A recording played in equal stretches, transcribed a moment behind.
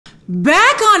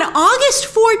Back on August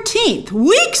 14th,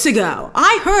 weeks ago,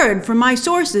 I heard from my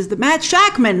sources that Matt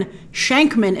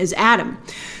Shakman is Adam,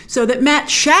 so that Matt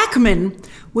Shakman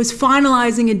was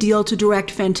finalizing a deal to direct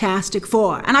Fantastic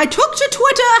Four. And I took to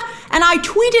Twitter and I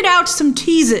tweeted out some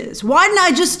teases. Why didn't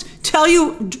I just tell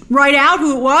you right out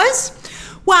who it was?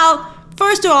 Well,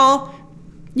 first of all,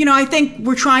 I think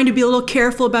we're trying to be a little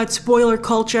careful about spoiler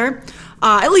culture.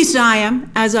 At least I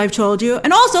am, as I've told you.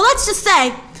 And also, let's just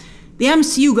say, the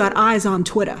MCU got eyes on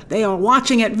Twitter. They are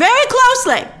watching it very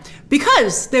closely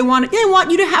because they want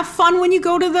you to have fun when you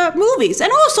go to the movies.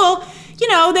 And also,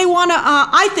 they want to,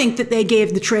 I think that they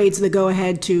gave the trades the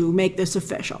go-ahead to make this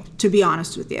official, to be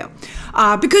honest with you.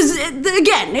 Because,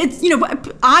 again, it's,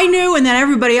 I knew and then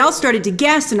everybody else started to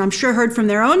guess, and I'm sure heard from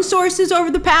their own sources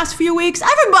over the past few weeks.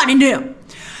 Everybody knew.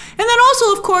 And then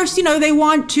also, of course, they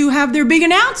want to have their big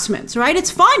announcements, right?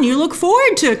 It's fun. You look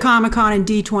forward to Comic-Con and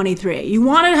D23. You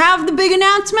want to have the big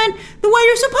announcement the way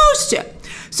you're supposed to.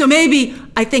 So maybe,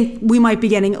 I think we might be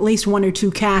getting at least 1 or 2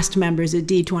 cast members at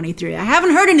D23. I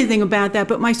haven't heard anything about that,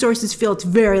 but my sources feel it's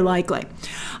very likely.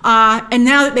 And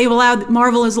now that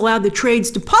Marvel has allowed the trades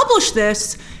to publish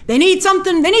this, they need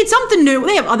something new.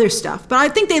 They have other stuff, but I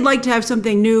think they'd like to have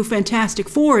something new, Fantastic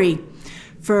Four-y,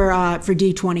 for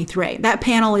D23. That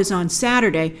panel is on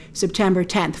Saturday, September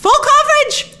 10th. Full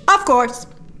coverage, of course.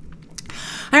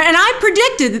 And I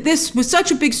predicted that this was such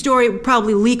a big story, it would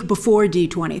probably leak before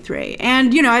D23.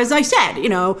 And, as I said,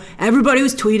 everybody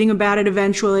was tweeting about it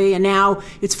eventually, and now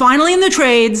it's finally in the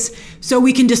trades, so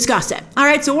we can discuss it. All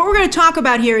right, so what we're going to talk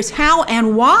about here is how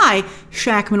and why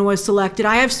Shakman was selected.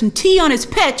 I have some tea on his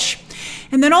pitch,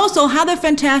 and then also how the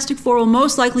Fantastic Four will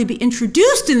most likely be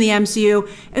introduced in the MCU,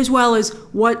 as well as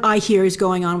what I hear is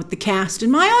going on with the cast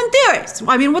and my own theories.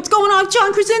 I mean, what's going on with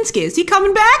John Krasinski? Is he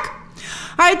coming back?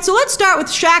 All right, so let's start with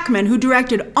Shakman, who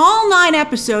directed all 9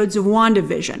 episodes of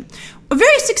WandaVision. A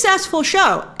very successful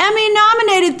show. Emmy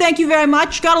nominated, thank you very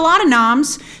much. Got a lot of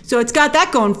noms, so it's got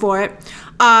that going for it.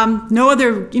 No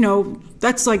other,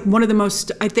 that's like one of the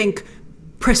most, I think,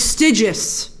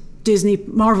 prestigious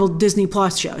Marvel Disney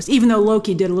Plus shows, even though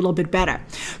Loki did a little bit better.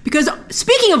 Because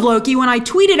speaking of Loki, when I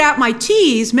tweeted out my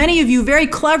tease, many of you very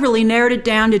cleverly narrowed it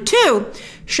down to 2,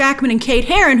 Shakman and Kate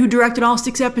Herron, who directed all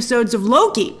 6 episodes of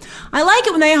Loki. I like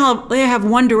it when they have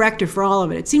one director for all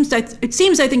of it. It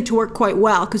seems, I think, to work quite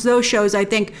well, because those shows, I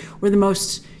think, were the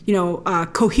most,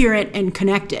 coherent and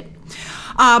connected.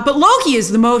 But Loki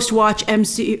is the most watched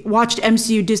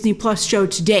MCU Disney Plus show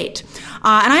to date.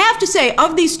 And I have to say,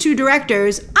 of these 2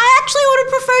 directors, I actually would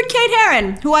have preferred Kate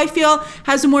Herron, who I feel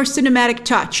has a more cinematic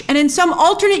touch. And in some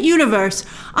alternate universe,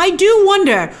 I do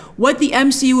wonder what the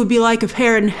MCU would be like if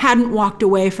Herron hadn't walked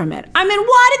away from it. I mean,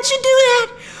 why did she do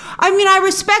that? I mean, I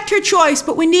respect her choice,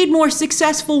 but we need more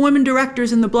successful women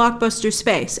directors in the blockbuster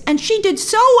space. And she did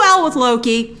so well with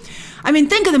Loki. I mean,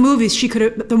 think of the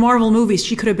Marvel movies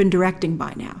she could have been directing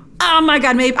by now. Oh my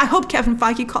God, I hope Kevin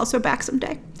Feige calls her back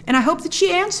someday. And I hope that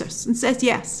she answers and says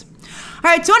yes. All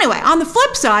right, so anyway, on the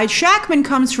flip side, Shakman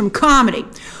comes from comedy,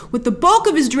 with the bulk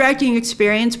of his directing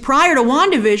experience prior to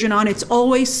WandaVision on It's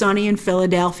Always Sunny in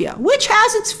Philadelphia, which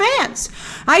has its fans.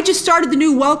 I just started the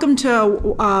new Welcome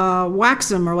to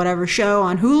Waxham or whatever show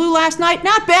on Hulu last night.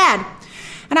 Not bad.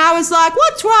 And I was like,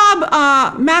 what's Rob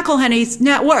McElhenney's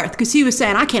net worth? Because he was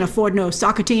saying, I can't afford no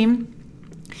soccer team.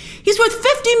 He's worth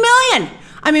 $50 million.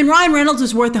 I mean, Ryan Reynolds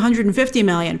is worth $150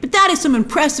 million, but that is some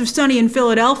impressive Sunny in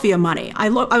Philadelphia money. I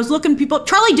was looking people,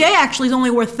 Charlie Day actually is only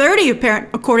worth 30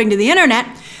 according to the internet.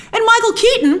 And Michael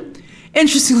Keaton,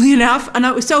 interestingly enough, and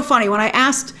it was so funny, when I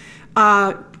asked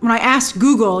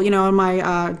Google, on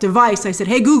my device, I said,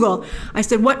 hey, Google, I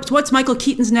said, what's Michael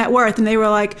Keaton's net worth? And they were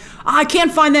like, I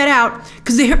can't find that out,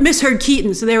 because they misheard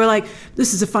Keaton. So they were like,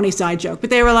 this is a funny side joke, but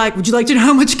they were like, would you like to know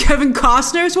how much Kevin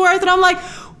Costner's worth? And I'm like,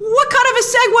 what kind of a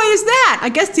segue is that? I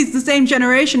guess he's the same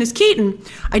generation as Keaton.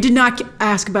 I did not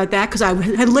ask about that because I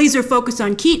had laser focus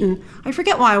on Keaton. I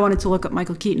forget why I wanted to look up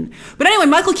Michael Keaton. But anyway,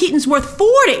 Michael Keaton's worth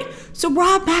 40. So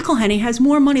Rob McElhenney has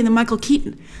more money than Michael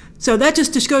Keaton. So that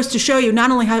just goes to show you not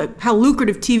only how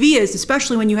lucrative TV is,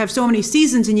 especially when you have so many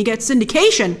seasons and you get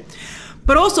syndication,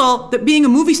 but also that being a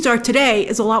movie star today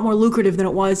is a lot more lucrative than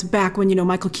it was back when,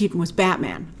 Michael Keaton was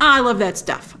Batman. I love that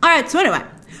stuff. All right, so anyway.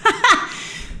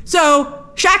 So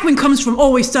Shakman comes from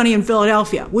Always Sunny in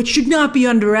Philadelphia, which should not be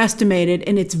underestimated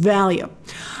in its value.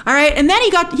 All right, and then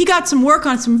he got some work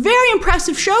on some very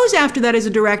impressive shows after that as a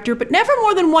director, but never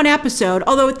more than 1 episode,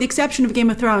 although with the exception of Game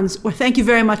of Thrones, well, thank you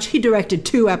very much, he directed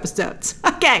 2 episodes.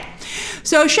 Okay,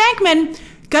 so Shakman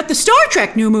got the Star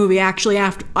Trek new movie actually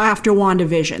after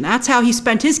WandaVision. That's how he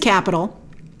spent his capital,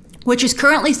 which is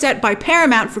currently set by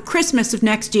Paramount for Christmas of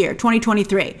next year,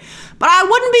 2023. But I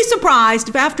wouldn't be surprised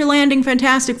if after landing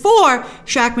Fantastic Four,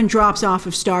 Shakman drops off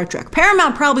of Star Trek.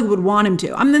 Paramount probably would want him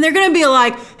to. I mean, they're going to be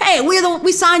like, hey,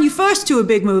 we signed you first to a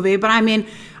big movie, but I mean,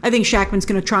 I think Shakman's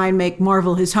going to try and make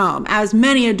Marvel his home, as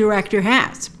many a director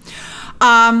has.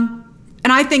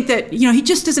 And I think that, you know, he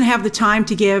just doesn't have the time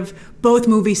to give both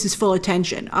movies his full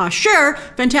attention. Sure,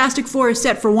 Fantastic Four is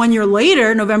set for 1 year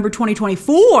later, November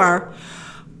 2024,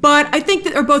 but I think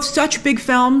that they're both such big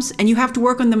films and you have to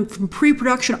work on them from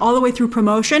pre-production all the way through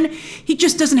promotion. He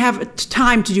just doesn't have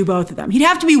time to do both of them. He'd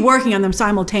have to be working on them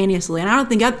simultaneously, and I don't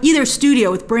think either studio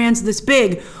with brands this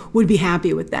big would be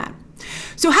happy with that.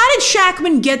 So how did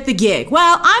Shakman get the gig?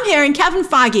 Well, I'm hearing Kevin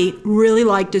Feige really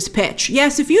liked his pitch.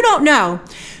 Yes, if you don't know,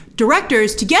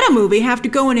 directors, to get a movie, have to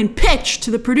go in and pitch to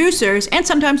the producers and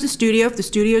sometimes the studio, if the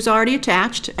studio is already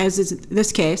attached, as is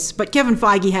this case. But Kevin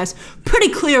Feige has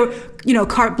pretty clear, you know,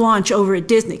 carte blanche over at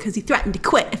Disney because he threatened to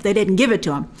quit if they didn't give it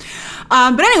to him.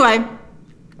 But anyway,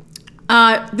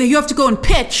 you have to go and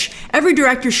pitch. Every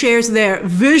director shares their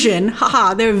vision,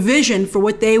 their vision for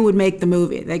what they would make the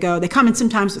movie. They come in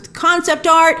sometimes with concept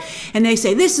art, and they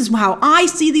say, this is how I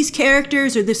see these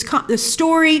characters or this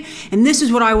story, and this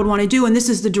is what I would want to do, and this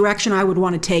is the direction I would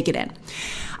want to take it in.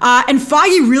 And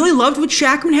Feige really loved what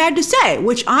Shakman had to say,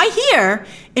 which I hear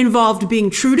involved being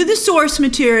true to the source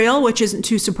material, which isn't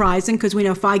too surprising because we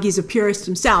know Feige's a purist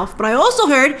himself. But I also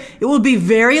heard it will be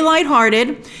very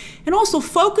lighthearted and also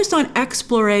focus on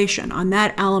exploration on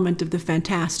that element of the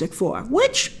Fantastic Four,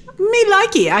 which me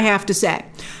likey, I have to say.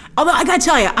 Although I gotta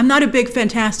tell you, I'm not a big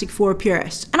Fantastic Four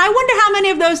purist. And I wonder how many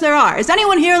of those there are. Is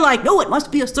anyone here like, no, it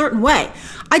must be a certain way?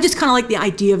 I just kind of like the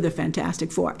idea of the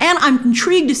Fantastic Four. And I'm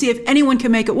intrigued to see if anyone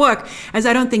can make it work, as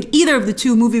I don't think either of the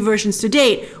two movie versions to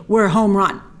date were a home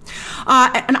run.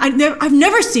 And I've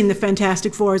never seen the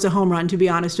Fantastic Four as a home run, to be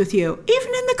honest with you, even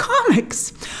in the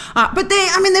comics. But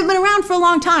they've been around for a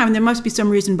long time, and there must be some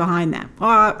reason behind that.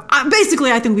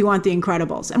 Basically, I think we want the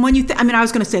Incredibles. And when you, I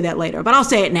was going to say that later, but I'll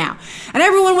say it now. And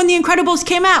everyone, when the Incredibles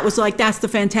came out, was like, that's the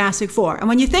Fantastic Four. And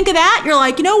when you think of that, you're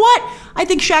like, you know what? I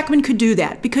think Shakman could do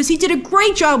that because he did a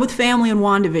great job with Family and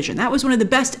WandaVision. That was one of the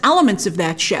best elements of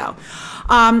that show.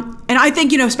 And I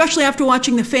think, you know, especially after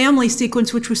watching the family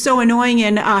sequence, which was so annoying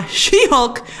in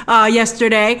She-Hulk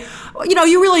yesterday, you know,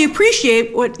 you really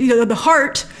appreciate what, you know, the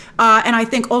heart and I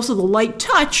think also the light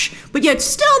touch, but yet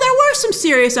still there were some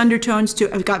serious undertones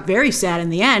to it. Got very sad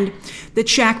in the end that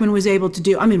Shakman was able to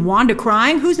do. I mean, Wanda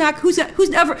crying, who's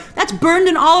never, that's burned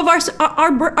in all of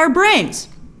our brains.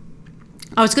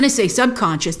 I was going to say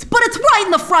subconscious, but it's right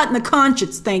in the front in the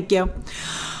conscious, thank you.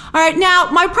 All right, now,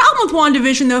 my problem with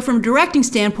WandaVision, though, from a directing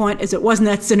standpoint, is it wasn't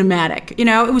that cinematic. You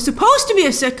know, it was supposed to be a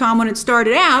sitcom when it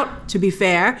started out, to be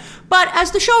fair, but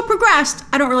as the show progressed,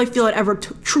 I don't really feel it ever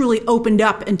truly opened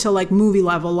up until, like, movie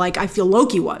level, like I feel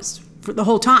Loki was for the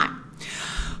whole time.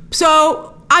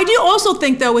 So I do also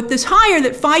think, though, with this hire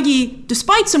that Feige,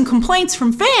 despite some complaints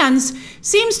from fans,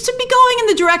 seems to be going in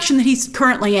the direction that he's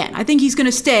currently in. I think he's going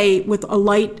to stay with a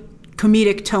light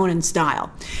comedic tone and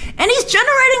style. And he's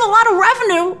generating a lot of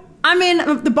revenue. I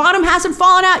mean, the bottom hasn't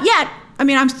fallen out yet. I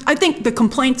mean, I think the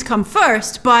complaints come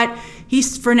first, but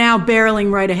he's for now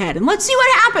barreling right ahead. And let's see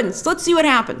what happens. Let's see what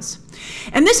happens.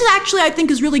 And this is actually, I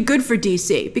think, is really good for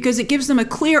DC because it gives them a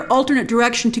clear alternate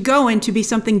direction to go in to be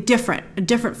something different, a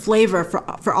different flavor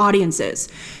for audiences.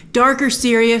 Darker,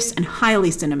 serious, and highly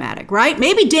cinematic, right?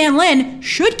 Maybe Dan Lin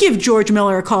should give George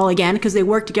Miller a call again because they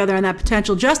worked together on that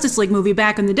potential Justice League movie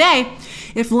back in the day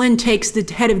if Lin takes the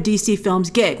head of DC Films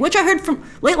gig, which I heard from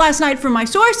late last night from my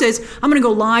sources. I'm going to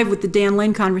go live with the Dan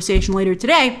Lin conversation later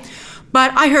today.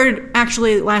 But I heard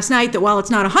actually last night that while it's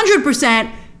not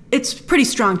 100%, it's a pretty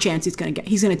strong chance he's going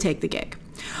to take the gig.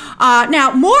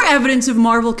 Now, more evidence of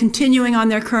Marvel continuing on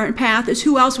their current path is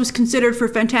who else was considered for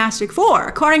Fantastic Four.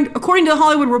 According to The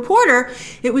Hollywood Reporter,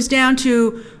 it was down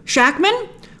to Shakman,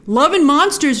 Love and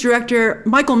Monsters director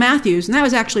Michael Matthews, and that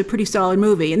was actually a pretty solid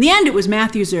movie. In the end, it was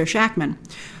Matthews or Shakman.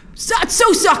 So, it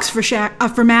so sucks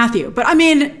for Matthew, but I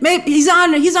mean, maybe he's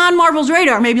on Marvel's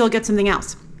radar. Maybe he'll get something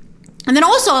else. And then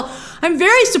also, I'm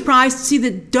very surprised to see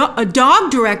that a dog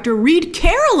director, Reed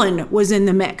Carolyn, was in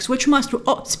the mix, which must,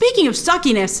 speaking of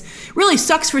suckiness, really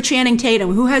sucks for Channing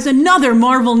Tatum, who has another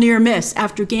Marvel near miss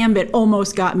after Gambit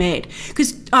almost got made.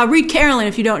 Because Reed Carolyn,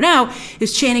 if you don't know,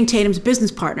 is Channing Tatum's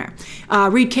business partner.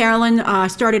 Reed Carolyn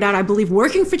started out, I believe,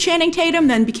 working for Channing Tatum,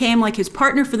 then became like his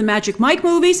partner for the Magic Mike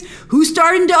movies. Who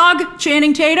starred in Dog?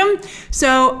 Channing Tatum.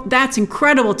 So that's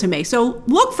incredible to me. So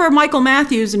look for Michael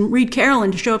Matthews and Reed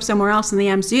Carolyn to show up somewhere else in the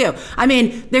MCU. I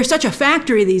mean, they're such a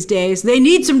factory these days. They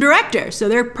need some directors, so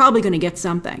they're probably going to get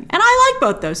something. And I like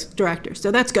both those directors,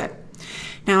 so that's good.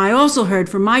 Now, I also heard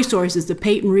from my sources that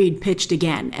Peyton Reed pitched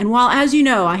again. And while, as you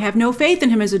know, I have no faith in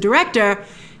him as a director,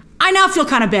 I now feel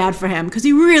kind of bad for him because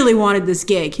he really wanted this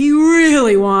gig. He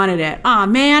really wanted it. Aw,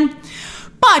 man.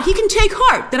 But he can take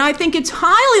heart that I think it's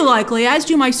highly likely, as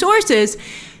do my sources,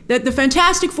 that the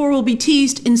Fantastic Four will be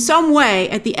teased in some way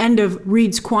at the end of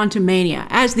Reed's Quantumania.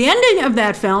 As the ending of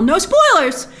that film, no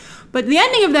spoilers, but the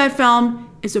ending of that film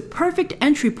is a perfect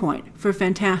entry point for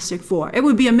Fantastic Four. It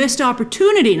would be a missed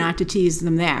opportunity not to tease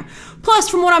them there. Plus,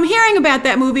 from what I'm hearing about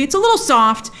that movie, it's a little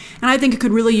soft, and I think it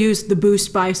could really use the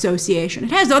boost by association. It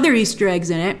has other Easter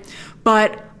eggs in it,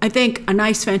 but I think a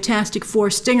nice Fantastic Four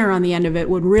stinger on the end of it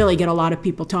would really get a lot of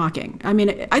people talking. I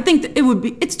mean, I think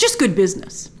that it's just good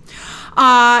business.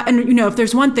 And you know, if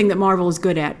there's one thing that Marvel is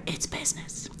good at, it's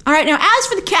business. All right, now as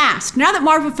for the cast, now that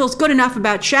Marvel feels good enough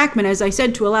about Shakman, as I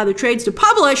said, to allow the trades to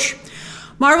publish,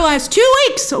 Marvel has 2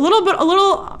 weeks, maybe,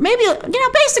 you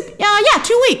know, basic, yeah,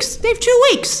 2 weeks. They have 2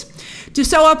 weeks to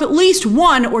sew up at least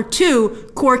 1 or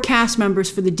 2 core cast members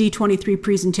for the D23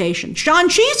 presentation.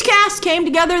 Shang-Chi's cast came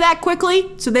together that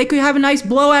quickly, so they could have a nice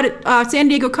blowout at San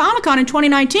Diego Comic-Con in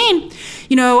 2019,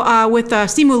 you know, with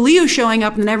Simu Liu showing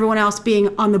up and everyone else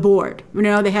being on the board. You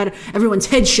know, they had everyone's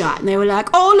headshot, and they were like,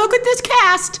 oh, look at this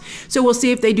cast. So we'll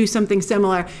see if they do something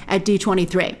similar at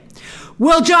D23.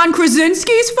 Will John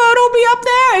Krasinski's photo be up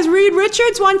there as Reed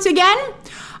Richards once again?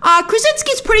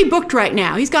 Krasinski's pretty booked right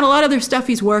now. He's got a lot of other stuff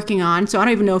he's working on, so I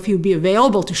don't even know if he would be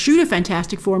available to shoot a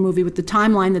Fantastic Four movie with the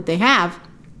timeline that they have.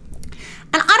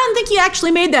 And I don't think he actually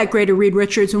made that great a Reed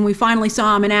Richards when we finally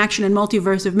saw him in action in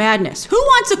Multiverse of Madness. Who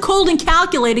wants a cold and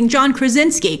calculating John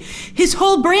Krasinski? His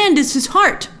whole brand is his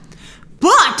heart.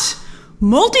 But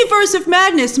Multiverse of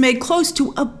Madness made close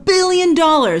to $1 billion,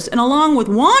 and along with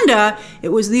Wanda, it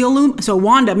was the So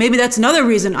Wanda, maybe that's another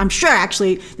reason, I'm sure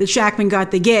actually, that Shakman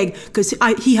got the gig, because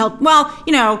he helped, well,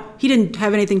 you know, he didn't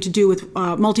have anything to do with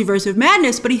Multiverse of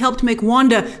Madness, but he helped make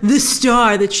Wanda the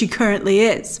star that she currently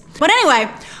is. But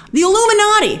anyway, the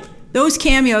Illuminati, those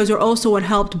cameos are also what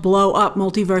helped blow up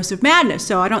Multiverse of Madness,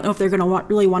 so I don't know if they're going to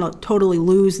really want to totally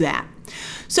lose that.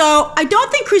 So I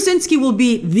don't think Krasinski will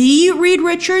be the Reed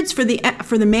Richards for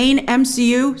the main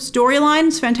MCU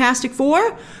storylines, Fantastic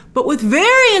Four, but with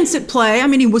variants at play, I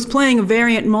mean, he was playing a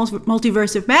variant in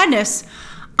Multiverse of Madness,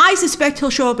 I suspect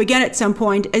he'll show up again at some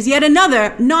point as yet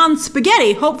another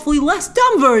non-spaghetti, hopefully less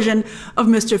dumb version of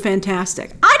Mr.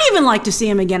 Fantastic. I'd even like to see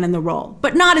him again in the role,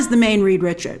 but not as the main Reed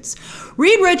Richards.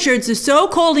 Reed Richards is so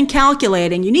cold and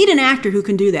calculating, you need an actor who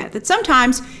can do that, that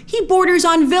sometimes he borders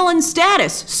on villain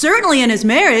status. Certainly in his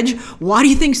marriage. Why do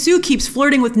you think Sue keeps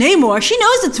flirting with Namor? She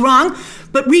knows it's wrong,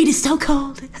 but Reed is so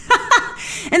cold.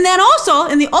 And then also,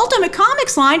 in the Ultimate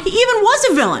Comics line, he even was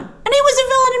a villain. And he was a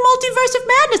villain in Multiverse of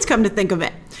Madness, come to think of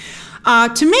it.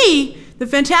 To me, the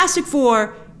Fantastic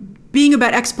Four being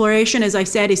about exploration, as I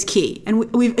said, is key.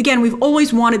 And we've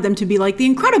always wanted them to be like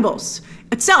The Incredibles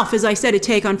itself, as I said, a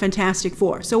take on Fantastic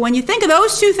Four. So when you think of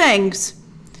those two things,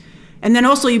 and then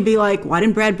also you'd be like, why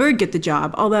didn't Brad Bird get the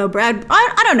job? Although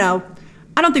I don't know.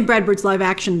 I don't think Brad Bird's live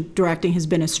action directing has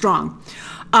been as strong.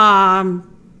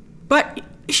 But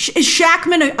is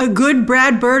Shakman a good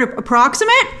Brad Bird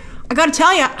approximate? I gotta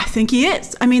tell you, I think he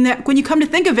is. I mean, when you come to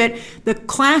think of it, the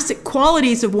classic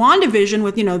qualities of WandaVision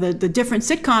with, you know, the different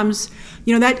sitcoms,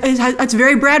 you know, that's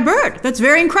very Brad Bird. That's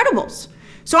very Incredibles.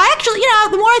 So I actually, you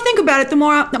know, the more I think about it, the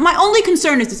more, my only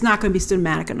concern is it's not going to be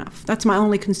cinematic enough. That's my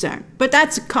only concern. But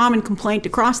that's a common complaint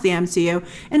across the MCU,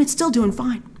 and it's still doing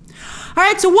fine. All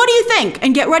right, so what do you think?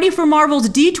 And get ready for Marvel's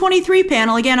D23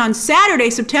 panel again on Saturday,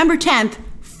 September 10th,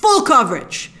 full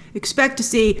coverage. Expect to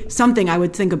see something, I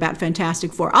would think, about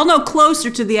Fantastic Four. I'll know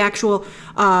closer to the actual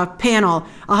panel.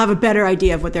 I'll have a better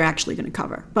idea of what they're actually going to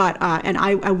cover. But and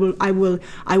I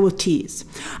will tease.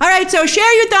 All right, so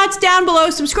share your thoughts down below.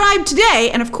 Subscribe today,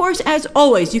 and of course, as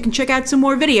always, you can check out some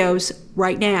more videos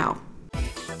right now.